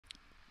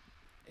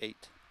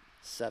8,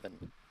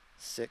 7,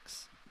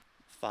 6,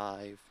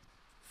 5,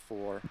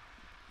 4,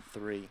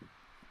 3,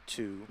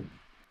 2,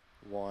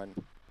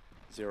 1,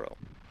 0.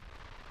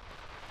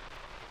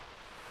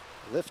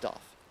 Liftoff.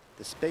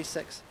 The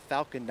SpaceX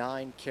Falcon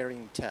 9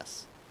 carrying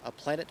Tess, a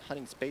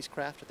planet-hunting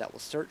spacecraft that will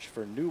search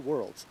for new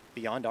worlds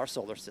beyond our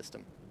solar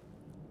system.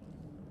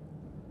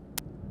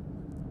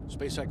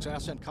 SpaceX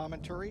ascent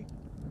commentary.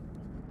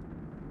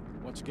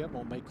 Once again,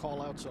 we'll make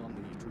call-outs on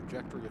the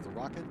trajectory of the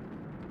rocket.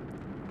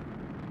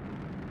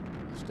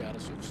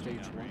 Status of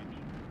stage 1.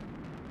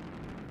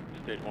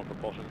 Stage 1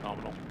 propulsion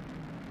nominal.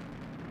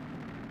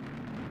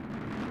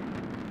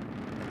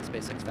 And the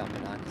SpaceX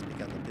Falcon 9 has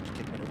begun the pitch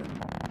kick maneuver.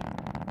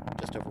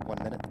 Just over 1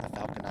 minute, the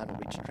Falcon 9 will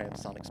reach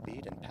transonic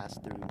speed and pass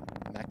through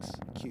max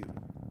Q.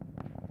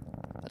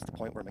 That's the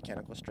point where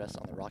mechanical stress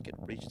on the rocket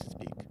reaches its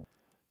peak.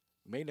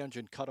 Main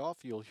engine cut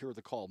off, you'll hear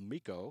the call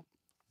MECO.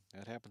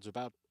 That happens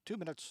about 2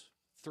 minutes,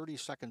 30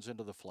 seconds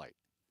into the flight.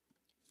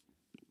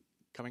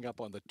 Coming up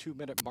on the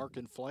 2-minute mark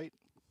in flight.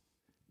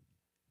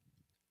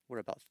 We're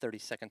about 30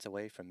 seconds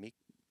away from MECO.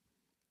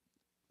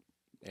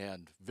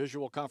 And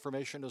visual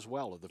confirmation as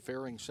well of the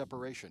fairing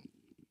separation.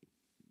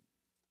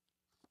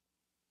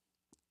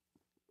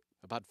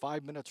 About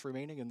 5 minutes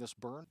remaining in this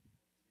burn.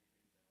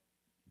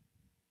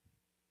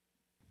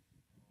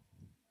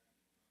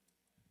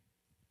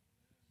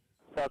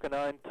 Falcon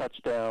 9,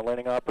 touchdown.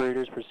 Landing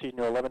operators proceed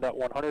near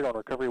 11.100 on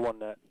recovery 1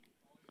 net.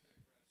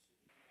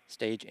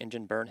 Stage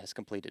engine burn has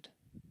completed.